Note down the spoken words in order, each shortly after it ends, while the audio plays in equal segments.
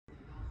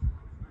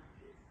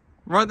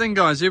Right then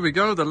guys, here we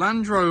go. The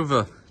Land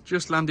Rover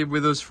just landed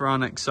with us for our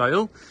next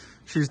sale.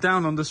 She's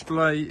down on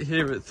display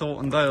here at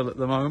Thorntondale at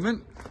the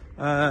moment.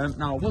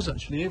 Now I was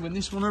actually here when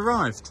this one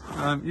arrived.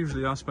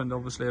 Usually I spend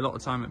obviously a lot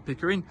of time at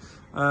Pickering,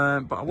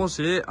 but I was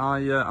here.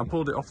 I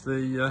pulled it off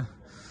the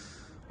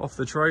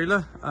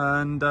trailer,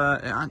 and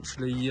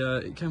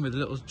it came with a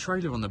little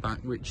trailer on the back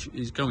which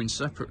is going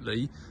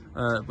separately,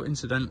 but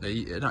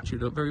incidentally it actually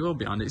looked very well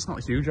behind it. It's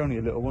not huge, only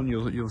a little one.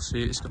 You'll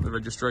see it's got the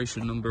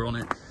registration number on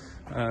it,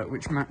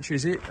 which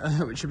matches it,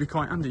 which would be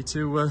quite handy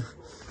to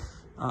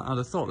I'd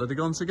have thought they'd have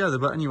gone together,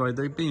 but anyway,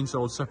 they're being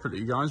sold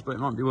separately guys, but it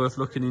might be worth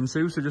looking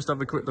into. So just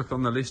have a quick look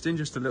on the listing,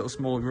 just a little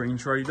small green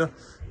trailer.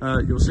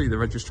 You'll see the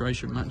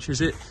registration matches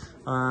it,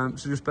 so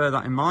just bear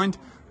that in mind.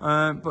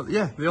 But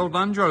yeah, the old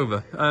Land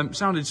Rover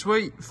sounded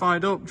sweet,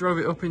 fired up, drove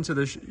it up into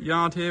the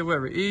yard here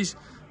where it is.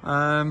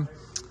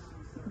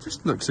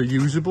 Just looks a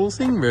usable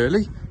thing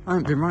really. I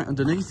haven't been right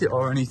underneath it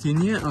or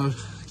anything yet. I'll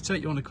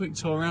take you on a quick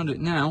tour around it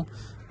now,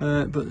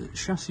 but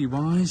chassis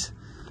wise,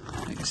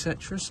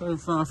 etc, so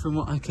far from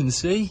what I can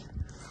see,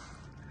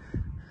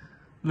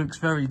 looks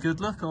very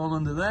good. Look, all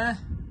under there.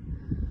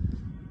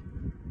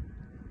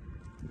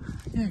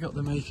 Yeah, got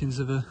the makings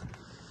of a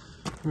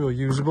real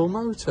usable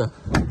motor.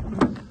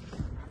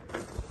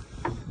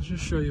 I'll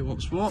just show you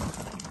what's what.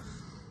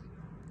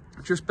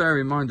 Just bear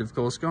in mind, of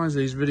course, guys,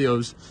 these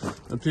videos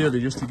are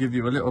purely just to give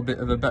you a little bit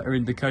of a better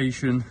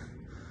indication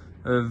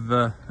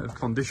of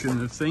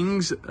condition of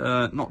things,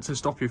 not to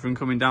stop you from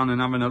coming down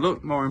and having a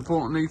look. More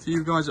importantly, for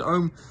you guys at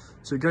home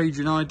to gauge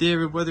an idea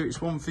of whether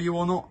it's one for you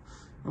or not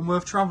and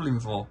worth travelling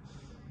for.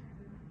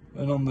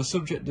 And on the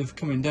subject of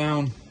coming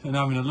down and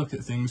having a look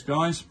at things,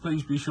 guys,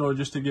 please be sure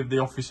just to give the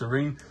office a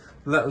ring.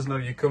 Let us know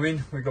you're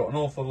coming. We've got an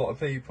awful lot of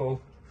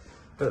people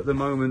at the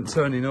moment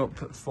turning up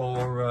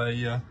for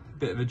a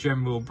bit of a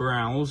general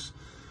browse,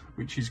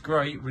 which is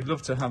great. We'd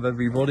love to have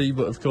everybody,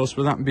 but of course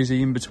we're that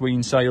busy in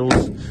between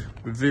sales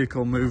with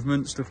vehicle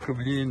movement, stuff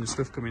coming in and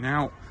stuff coming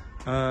out,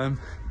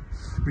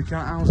 we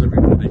can't house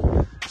everybody.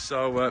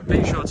 So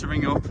be sure to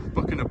ring up,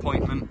 book an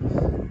appointment,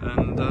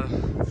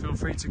 and feel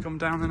free to come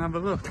down and have a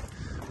look,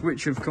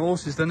 which of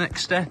course is the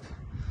next step.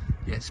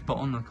 Yeah, spot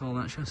on, look, all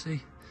that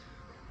chassis.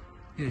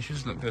 Yeah, it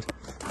does look good.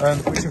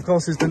 Which of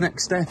course is the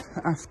next step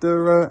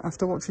after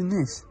watching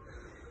this.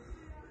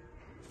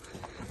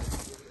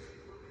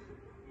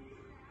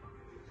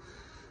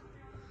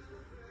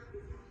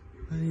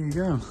 There you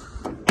go.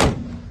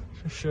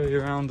 Just show you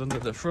around under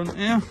the front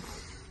here.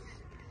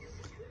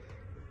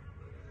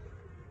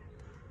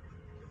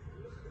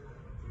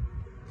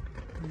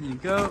 There you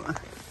go.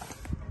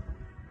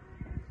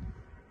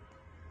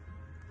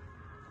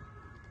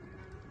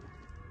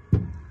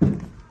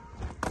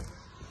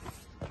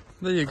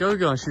 There you go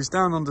guys, she's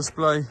down on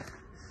display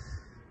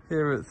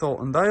here at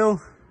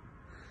Thorntondale.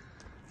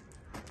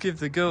 Give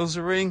the girls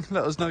a ring,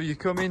 let us know you're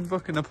coming,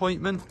 book an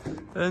appointment,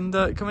 and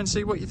come and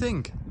see what you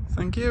think.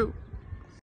 Thank you.